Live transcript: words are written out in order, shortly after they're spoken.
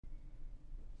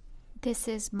This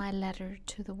is my letter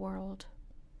to the world.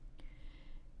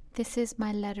 This is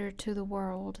my letter to the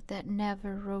world that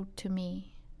never wrote to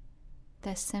me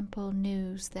the simple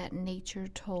news that nature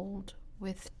told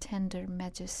with tender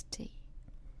majesty.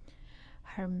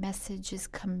 Her message is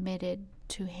committed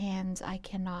to hands I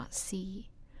cannot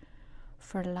see.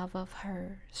 For love of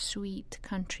her, sweet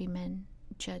countrymen,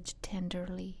 judge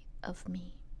tenderly of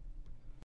me.